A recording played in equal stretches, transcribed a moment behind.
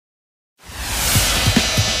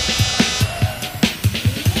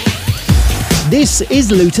This is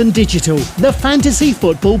Luton Digital, the fantasy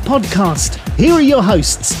football podcast. Here are your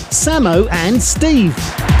hosts, Samo and Steve.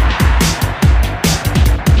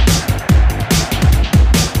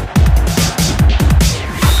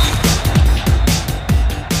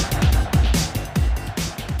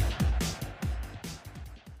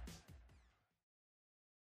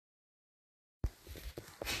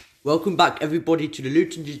 Welcome back everybody to the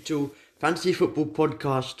Luton Digital Fantasy Football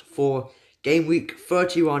Podcast for Game Week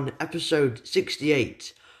 31, Episode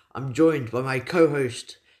 68. I'm joined by my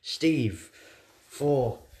co-host Steve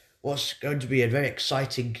for what's going to be a very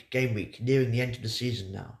exciting game week, nearing the end of the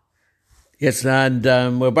season now. Yes,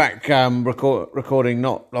 and we're back recording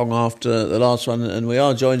not long after the last one, and we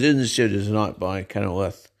are joined in the studio tonight by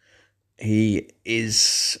Kenilworth.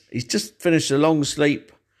 He's just finished a long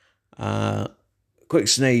sleep. Quick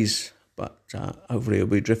sneeze, but hopefully he'll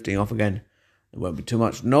be drifting off again. There won't be too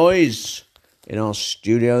much noise in our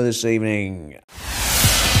studio this evening.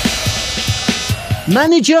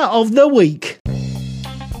 Manager of the Week.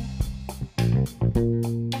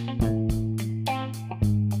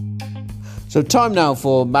 So time now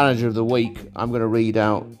for Manager of the Week. I'm going to read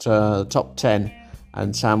out the top 10,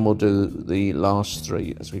 and Sam will do the last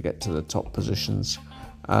three as we get to the top positions.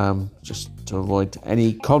 Just to avoid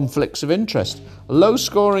any conflicts of interest. A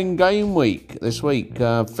low-scoring game week this week.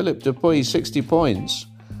 Philip Dupuy, 60 points.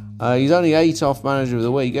 He's only 8 off Manager of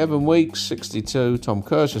the Week. Evan Weeks, 62. Tom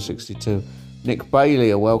Kershaw, 62. Nick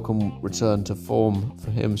Bailey, a welcome return to form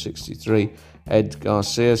for him, 63. Ed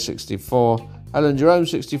Garcia, 64. Alan Jerome,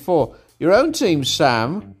 64. Your own team,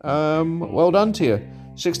 Sam, well done to you.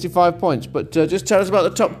 65 points. But just tell us about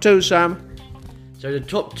the top two, Sam. So the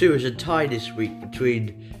top two is a tie this week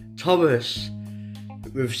between Thomas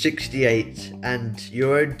with 68 and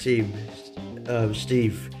your own team,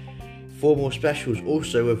 Steve. 4 more specials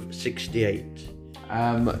also with 68.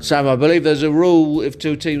 Sam, I believe there's a rule if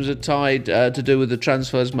two teams are tied to do with the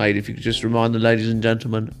transfers made. If you could just remind the ladies and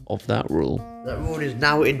gentlemen of that rule. That rule is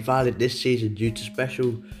now invalid this season due to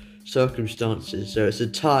special circumstances. So it's a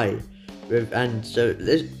tie. And so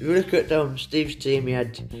if you look at Steve's team, he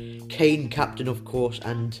had Kane captain, of course,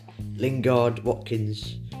 and Lingard,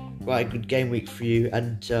 Watkins. Quite a good game week for you.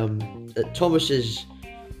 And at Thomas's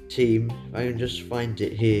team, I can just find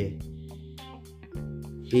it here.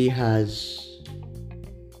 He has.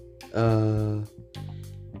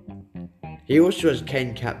 He also has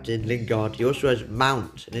Kane captain, Lingard. He also has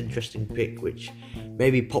Mount, an interesting pick, which may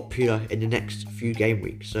be popular in the next few game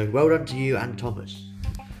weeks. So well done to you and Thomas.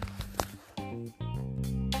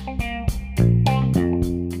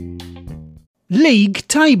 League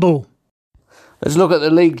table. Let's look at the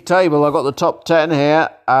league table. I've got the top 10 here.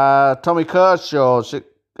 Tommy Kershaw,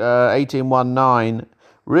 18-1-9.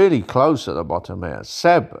 Really close at the bottom here.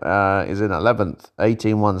 Seb is in 11th,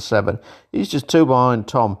 18-1-7. He's just 2 behind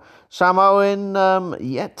Tom. Sam Owen,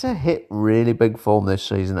 yet to hit really big form this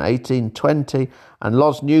season, 18-20. And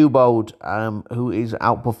Los Newbold, who is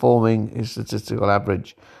outperforming his statistical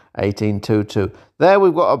average, 18-2-2. There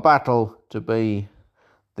we've got a battle to be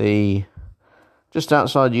the just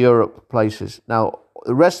outside Europe places. Now,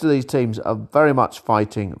 the rest of these teams are very much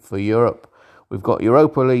fighting for Europe. We've got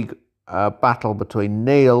Europa League battle between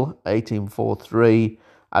Neil, 18-4-3,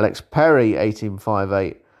 Alex Perry,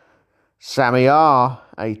 18-5-8, Sammy R,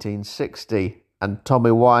 18-60, and Tommy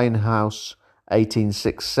Winehouse,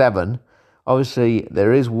 18-6-7. Obviously,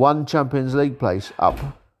 there is one Champions League place up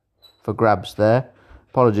for grabs there.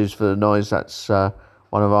 Apologies for the noise, that's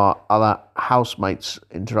one of our other housemates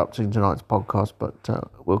interrupting tonight's podcast, but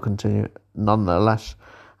we'll continue nonetheless.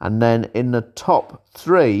 And then in the top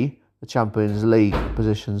 3, the Champions League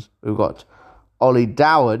positions, we've got Ollie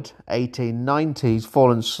Doward, 18-90. He's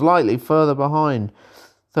fallen slightly further behind,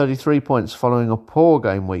 33 points following a poor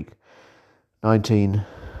game week.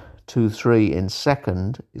 19-2-3 in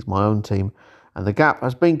second is my own team. And the gap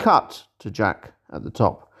has been cut to Jack at the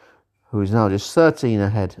top, who is now just 13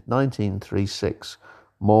 ahead, 19-3-6.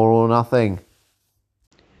 More or nothing.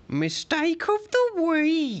 Mistake of the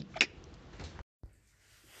week.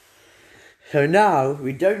 So now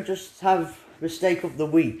we don't just have mistake of the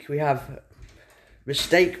week, we have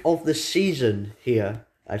mistake of the season here.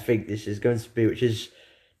 I think this is going to be, which is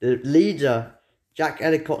the leader, Jack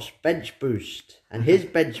Ellicott's bench boost. And his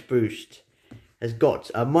bench boost has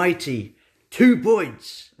got a mighty 2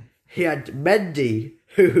 points. He had Mendy,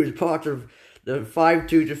 who was part of the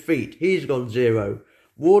 5-2 defeat. He's gone 0.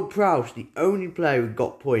 Ward Prowse, the only player who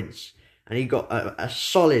got points, and he got a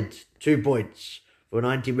solid 2 points for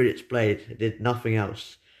 90 minutes played. Did nothing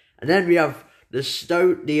else. And then we have the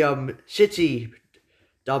City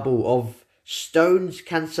double of Stones,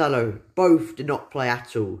 Cancelo. Both did not play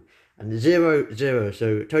at all. And 0-0,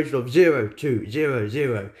 so a total of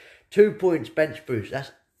 0-2-0-0. 2 points bench boost.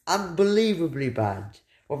 That's unbelievably bad.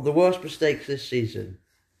 One of the worst mistakes this season.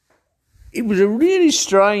 It was a really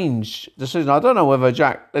strange decision. I don't know whether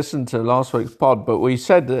Jack listened to last week's pod, but we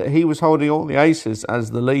said that he was holding all the aces as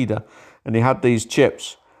the leader and he had these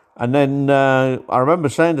chips. And then I remember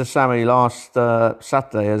saying to Sammy last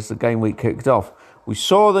Saturday as the game week kicked off, we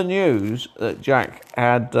saw the news that Jack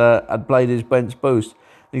had played his bench boost.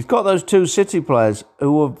 He's got those 2 City players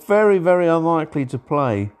who were very, very unlikely to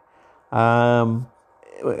play. Will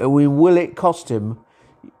it cost him?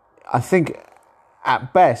 I think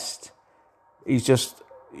at best, he's just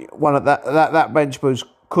one of that bench boost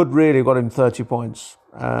could really have got him 30 points,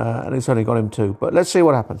 and it's only got him 2. But let's see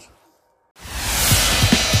what happens.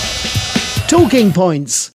 Talking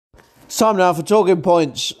points. It's time now for talking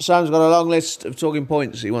points. Sam's got a long list of talking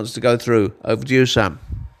points he wants to go through. Over to you, Sam.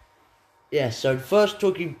 Yeah, so the first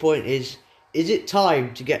talking point is it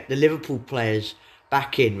time to get the Liverpool players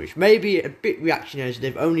back in, which may be a bit reactionary as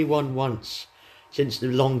they've only won once since the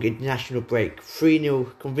long international break.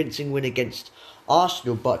 3-0 convincing win against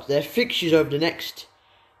Arsenal, but their fixtures over the next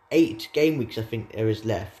 8 game weeks, I think there is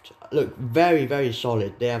left, look very, very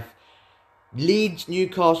solid. They have Leeds,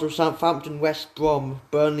 Newcastle, Southampton, West Brom,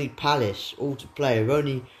 Burnley, Palace all to play. There are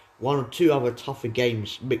only 1 or 2 other tougher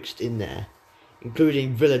games mixed in there,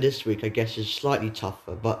 including Villa this week, I guess is slightly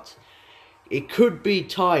tougher, but it could be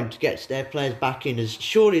time to get their players back in, as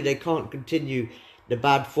surely they can't continue the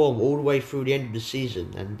bad form all the way through the end of the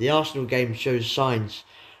season, and the Arsenal game shows signs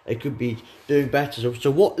they could be doing better.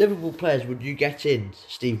 So what Liverpool players would you get in,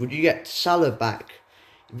 Steve? Would you get Salah back?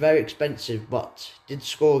 Very expensive, but did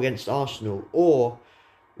score against Arsenal. Or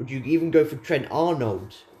would you even go for Trent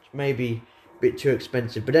Arnold, which may be a bit too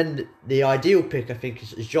expensive? But then the ideal pick, I think,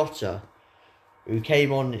 is Jota, who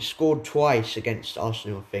came on and scored twice against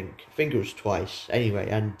Arsenal, I think it was twice, anyway,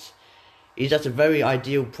 and he's at a very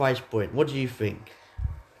ideal price point. What do you think?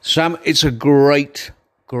 Sam, it's a great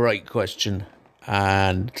question,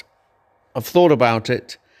 and I've thought about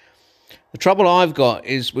it. The trouble I've got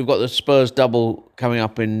is we've got the Spurs double coming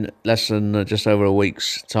up in less than just over a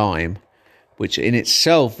week's time, which in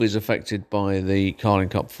itself is affected by the Carling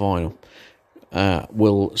Cup final.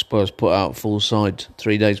 Will Spurs put out full side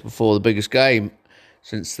 3 days before the biggest game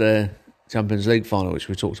since their Champions League final, which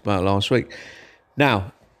we talked about last week?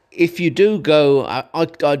 Now, if you do go,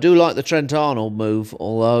 I do like the Trent Arnold move,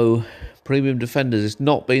 although premium defenders, it's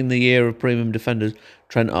not been the year of premium defenders.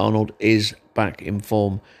 Trent Arnold is back in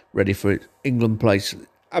form, ready for it. England place,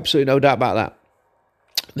 absolutely no doubt about that.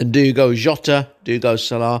 Then do you go Jota? Do you go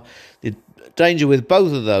Salah? The danger with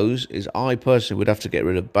both of those is I personally would have to get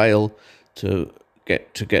rid of Bale to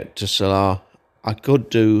get to Salah. I could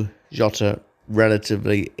do Jota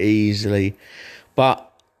relatively easily,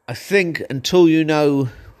 but I think until you know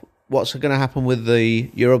what's going to happen with the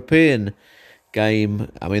European game,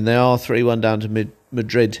 I mean, they are 3-1 down to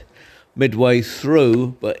Madrid midway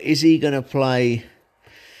through, but is he going to play?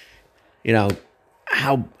 You know,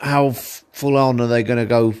 how full on are they going to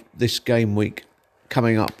go this game week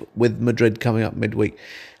coming up with Madrid coming up midweek?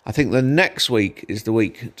 I think the next week is the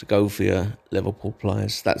week to go for your Liverpool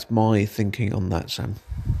players. That's my thinking on that, Sam.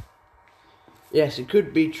 Yes, it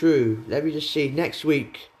could be true. Let me just see. Next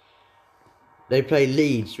week, they play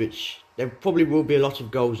Leeds, which there probably will be a lot of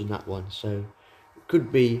goals in that one. So it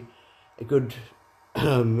could be a good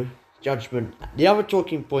judgment. The other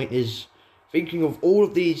talking point is thinking of all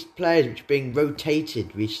of these players which are being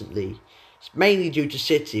rotated recently. It's mainly due to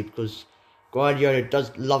City, because Guardiola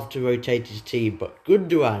does love to rotate his team, but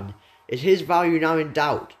Gundogan, is his value now in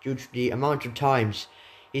doubt due to the amount of times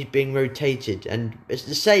he's being rotated? And it's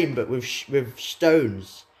the same but with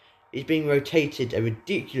Stones. He's being rotated a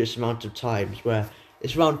ridiculous amount of times, where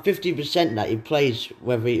it's around 50% that he plays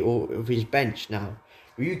whether he or with his bench now.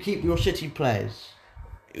 Will you keep your City players?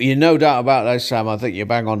 You're no doubt about that, Sam. I think you're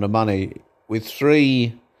bang on the money. With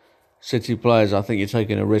 3 City players, I think you're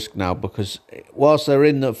taking a risk now, because whilst they're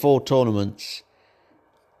in the 4 tournaments,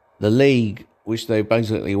 the league, which they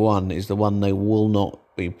basically won, is the one they will not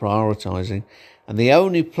be prioritising. And the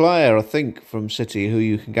only player, I think, from City who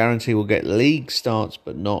you can guarantee will get league starts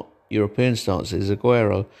but not European starts is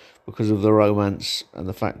Aguero, because of the romance and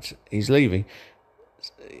the fact he's leaving.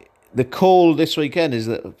 The call this weekend is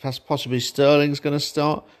that possibly Sterling's going to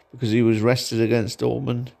start because he was rested against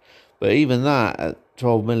Dortmund. But even that, at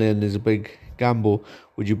 12 million, is a big gamble.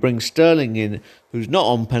 Would you bring Sterling in, who's not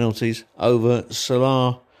on penalties, over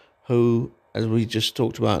Salah, who, as we just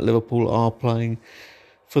talked about, Liverpool are playing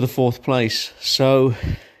for the 4th place? So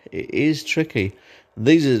it is tricky.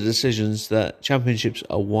 These are the decisions that championships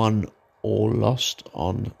are won or lost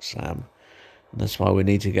on, Sam. And that's why we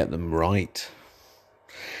need to get them right.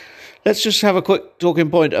 Let's just have a quick talking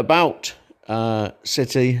point about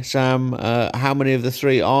City. Sam, how many of the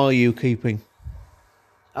three are you keeping?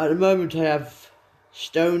 At the moment, I have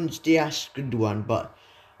Stones, Diaz, Gundogan, but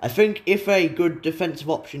I think if a good defensive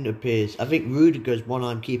option appears, I think Rudiger's one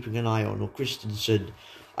I'm keeping an eye on, or Christensen.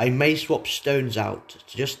 I may swap Stones out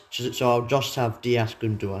so I'll just have Diaz,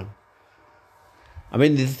 Gundogan. I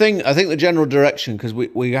mean, I think the general direction, because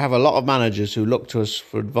we have a lot of managers who look to us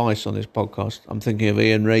for advice on this podcast. I'm thinking of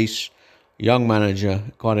Ian Rees, young manager,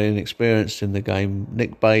 quite inexperienced in the game,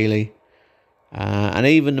 Nick Bailey, and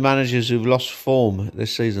even the managers who've lost form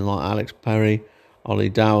this season, like Alex Perry, Ollie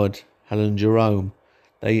Doward, Helen Jerome.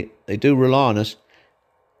 They do rely on us.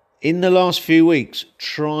 In the last few weeks,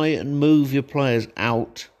 try and move your players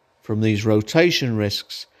out from these rotation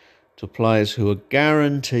risks to players who are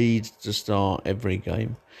guaranteed to start every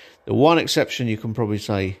game. The one exception you can probably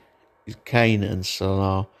say is Kane and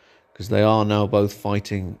Salah, because they are now both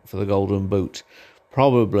fighting for the Golden Boot,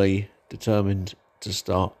 probably determined to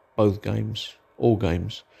start both games, all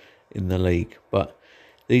games in the league. But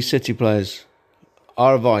these City players,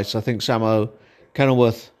 our advice, I think Samo,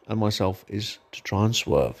 Kenilworth and myself, is to try and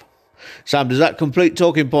swerve. Sam, does that complete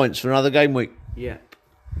talking points for another game week? Yeah.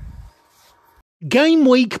 Game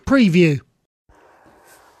Week Preview.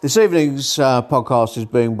 This evening's podcast is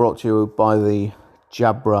being brought to you by the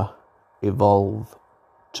Jabra Evolve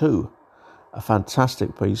 2, a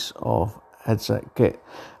fantastic piece of headset kit.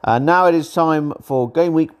 Now it is time for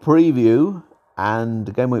Game Week Preview,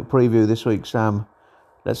 and Game Week Preview this week, Sam,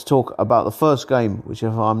 let's talk about the first game, which,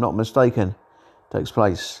 if I'm not mistaken, takes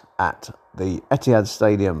place at the Etihad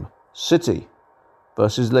Stadium. City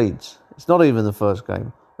versus Leeds. It's not even the first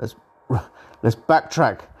game. Let's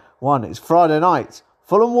backtrack one. It's Friday night.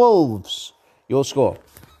 Fulham Wolves. Your score?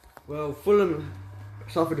 Well, Fulham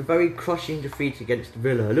suffered a very crushing defeat against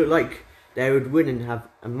Villa. It looked like they would win and have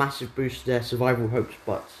a massive boost to their survival hopes,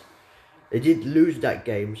 but they did lose that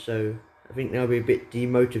game, so I think they'll be a bit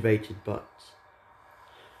demotivated, but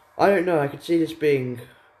I don't know. I could see this being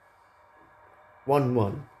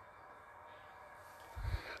 1-1.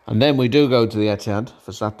 And then we do go to the Etihad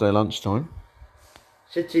for Saturday lunchtime.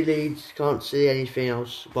 City Leeds, can't see anything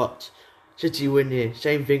else, but City win here.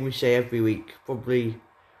 Same thing we say every week. Probably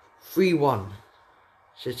 3-1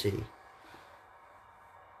 City.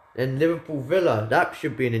 Then Liverpool Villa, that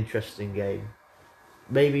should be an interesting game.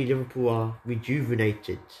 Maybe Liverpool are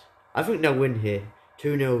rejuvenated. I think they'll win here.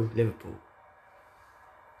 2-0 Liverpool.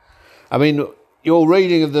 I mean, your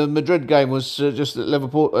reading of the Madrid game was just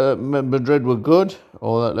that Madrid were good,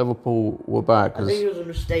 or that Liverpool were bad? I think it was a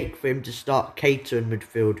mistake for him to start Keita in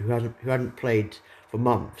midfield, who hadn't played for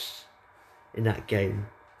months in that game.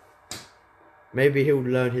 Maybe he'll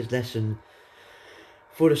learn his lesson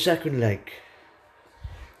for the second leg.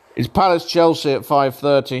 Is Palace Chelsea at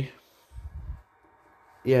 5:30?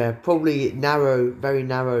 Yeah, probably very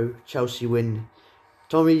narrow Chelsea win.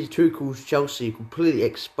 Tommy Tuchel's Chelsea completely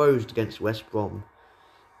exposed against West Brom.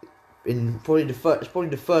 It's probably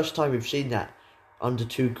the first time we've seen that under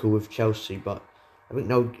Tuchel with Chelsea, but I think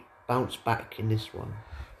they'll bounce back in this one.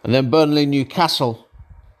 And then Burnley Newcastle.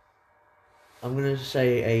 I'm going to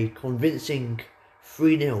say a convincing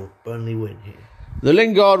 3-0 Burnley win here. The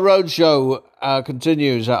Lingard Roadshow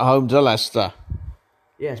continues at home to Leicester.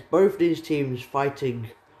 Yes, both these teams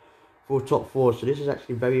fighting for top four, so this is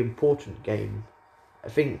actually a very important game. I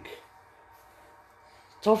think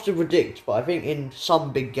it's tough to predict, but I think in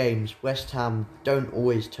some big games, West Ham don't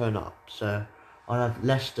always turn up. So I'll have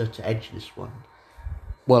Leicester to edge this one.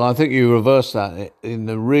 Well, I think you reverse that. In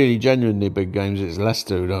the really genuinely big games, it's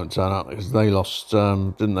Leicester who don't turn up, because they lost,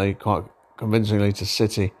 didn't they, quite convincingly to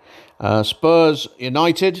City. Spurs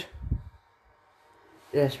United.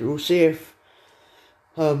 Yes, we'll see if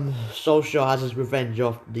Solskjaer has his revenge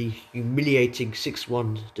after the humiliating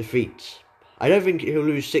 6-1 defeat. I don't think he'll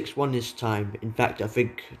lose 6-1 this time. In fact, I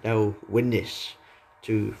think they'll win this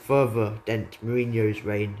to further dent Mourinho's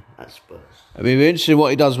reign at Spurs. I mean, it'll be interesting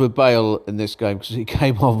what he does with Bale in this game, because he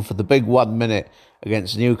came on for the big 1 minute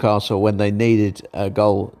against Newcastle when they needed a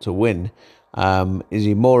goal to win. Is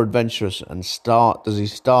he more adventurous and does he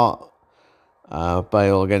start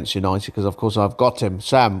Bale against United? Because, of course, I've got him.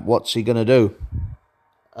 Sam, what's he going to do?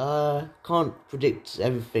 Can't predict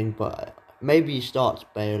everything, but maybe he starts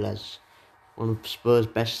Bale as one of Spurs'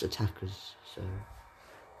 best attackers. So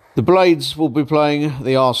the Blades will be playing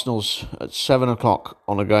the Arsenals at 7 o'clock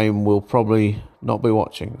on a game we'll probably not be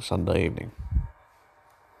watching Sunday evening.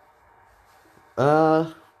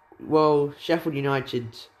 Well, Sheffield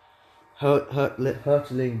United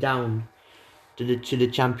hurtling down to the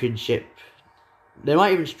Championship. They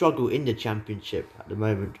might even struggle in the Championship at the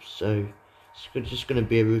moment, so it's just going to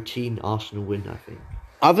be a routine Arsenal win, I think.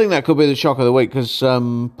 I think that could be the shock of the week because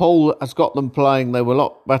Paul has got them playing. They were a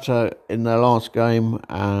lot better in their last game,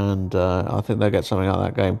 and I think they'll get something out of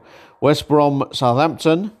that game. West Brom,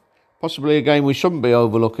 Southampton, possibly a game we shouldn't be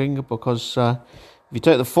overlooking because if you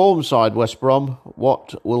take the form side, West Brom,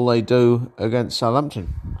 what will they do against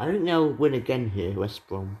Southampton? I think they'll win again here, West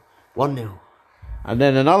Brom. 1-0. And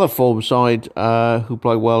then another form side who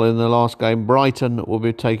played well in the last game, Brighton, will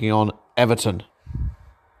be taking on Everton.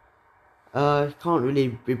 Can't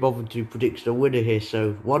really be bothered to predict the winner here,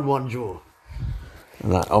 so 1-1 draw.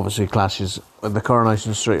 And that obviously clashes with the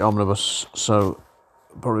Coronation Street omnibus, so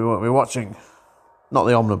probably won't be watching. Not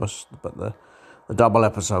the omnibus, but the double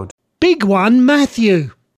episode. Big one,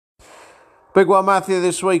 Matthew. Big one, Matthew,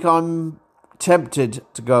 this week. I'm tempted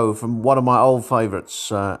to go from one of my old favourites,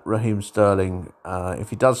 Raheem Sterling.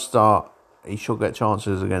 If he does start, he should get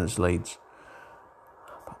chances against Leeds.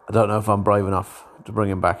 I don't know if I'm brave enough to bring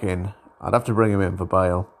him back in. I'd have to bring him in for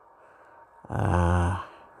Bale.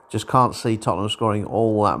 Just can't see Tottenham scoring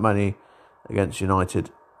all that many against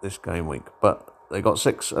United this game week. But they got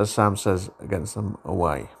 6, as Sam says, against them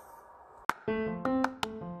away.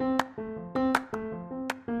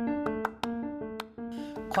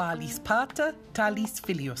 Qualis pater, talis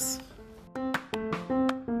filius.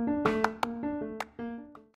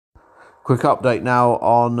 Quick update now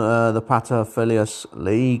on the Pater Filius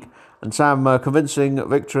League. And Sam, convincing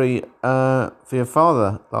victory for your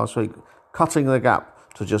father last week, cutting the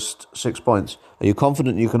gap to just 6 points. Are you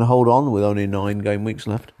confident you can hold on with only 9 game weeks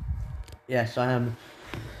left? Yes, I am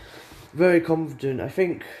very confident. I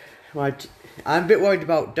think I'm a bit worried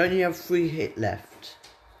about, don't you have 3 hit left?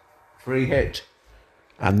 3 hit.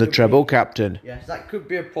 And the treble captain. Yes, that could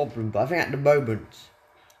be a problem, but I think at the moment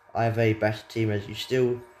I have a better team, as you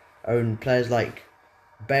still own players like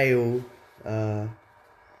Bale,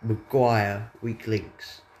 Maguire, weak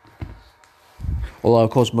links. Although,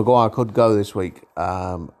 of course, Maguire could go this week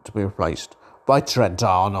to be replaced by Trent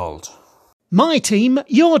Arnold. My team,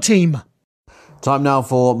 your team. Time now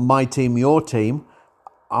for my team, your team.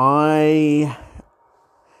 I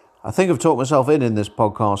think I've talked myself in this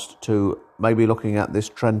podcast to maybe looking at this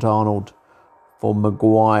Trent Arnold for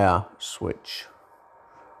Maguire switch.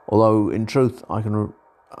 Although, in truth, I can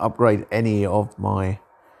upgrade any of my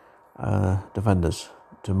defenders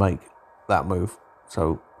to make that move.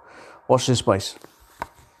 So, watch this space.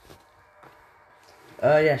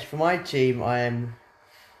 Yes, for my team, I've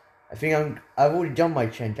already done my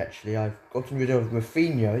change, actually. I've gotten rid of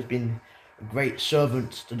Rafinha. He's been a great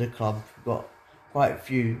servant to the club. Got quite a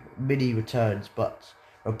few mini returns, but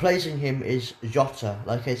replacing him is Jota.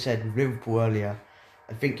 Like I said with Liverpool earlier,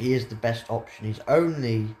 I think he is the best option. He's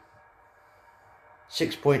only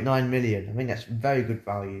 6.9 million. I think that's very good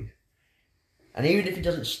value. And even if he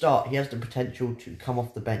doesn't start, he has the potential to come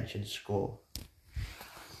off the bench and score.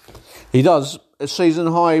 He does. A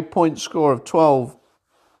season-high point score of 12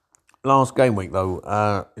 last game week,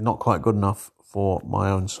 though. Not quite good enough for my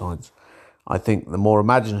own sides. I think the more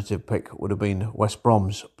imaginative pick would have been West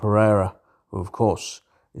Brom's Pereira, who, of course,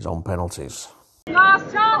 is on penalties.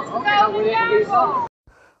 Last chance to go with Gamble.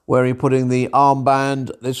 Where are you putting the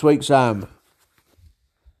armband this week, Sam?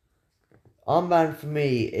 Armband for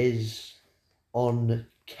me is on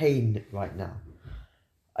Kane right now.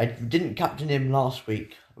 I didn't captain him last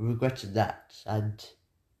week. I regretted that. And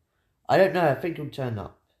I don't know. I think he'll turn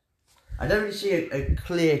up. I don't really see a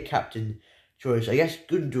clear captain choice. I guess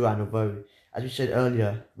Gundogan, although, as we said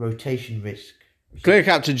earlier, rotation risk. Clear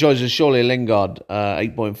captain choice is surely Lingard,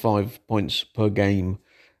 8.5 points per game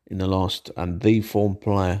in the last, and the form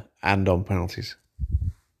player and on penalties.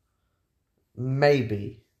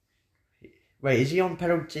 Maybe. Wait, is he on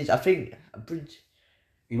penalties?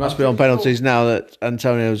 He must be on penalties now that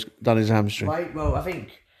Antonio's done his hamstring. Right, well, I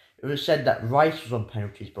think it was said that Rice was on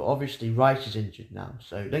penalties, but obviously Rice is injured now,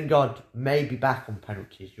 so Lingard may be back on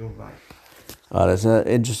penalties. You're right. Oh, that's an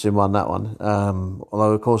interesting one, that one.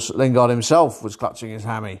 Although, of course, Lingard himself was clutching his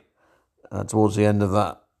hammy towards the end of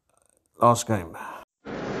that last game.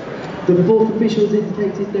 The fourth officials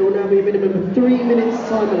indicated there will now be a minimum of 3 minutes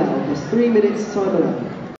time allowed. There's 3 minutes time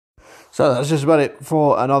allowed. So that's just about it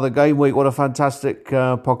for another game week. What a fantastic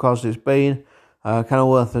podcast it's been.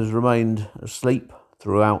 Kenilworth has remained asleep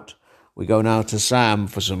throughout. We go now to Sam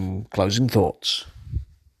for some closing thoughts.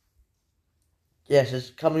 Yes, it's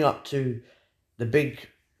coming up to the big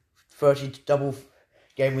double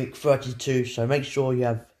game week 32, so make sure you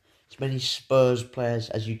have as many Spurs players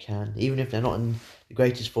as you can. Even if they're not in the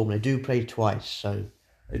greatest form, they do play twice, so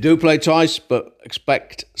They do play twice, but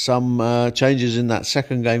expect some changes in that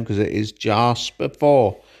second game because it is just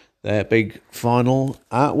before their big final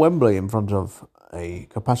at Wembley in front of a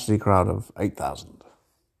capacity crowd of 8,000.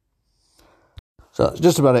 So that's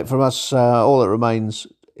just about it from us. All that remains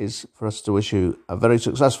is for us to wish you a very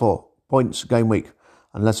successful points game week,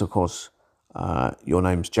 unless, of course, your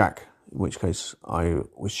name's Jack, in which case I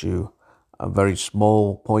wish you a very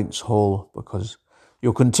small points haul because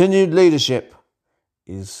your continued leadership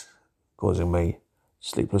is causing me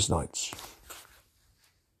sleepless nights.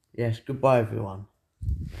 Yes, goodbye everyone.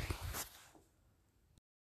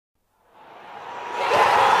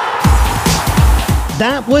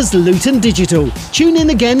 That was Luton Digital. Tune in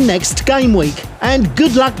again next game week. And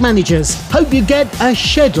good luck, managers. Hope you get a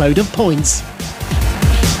shed load of points.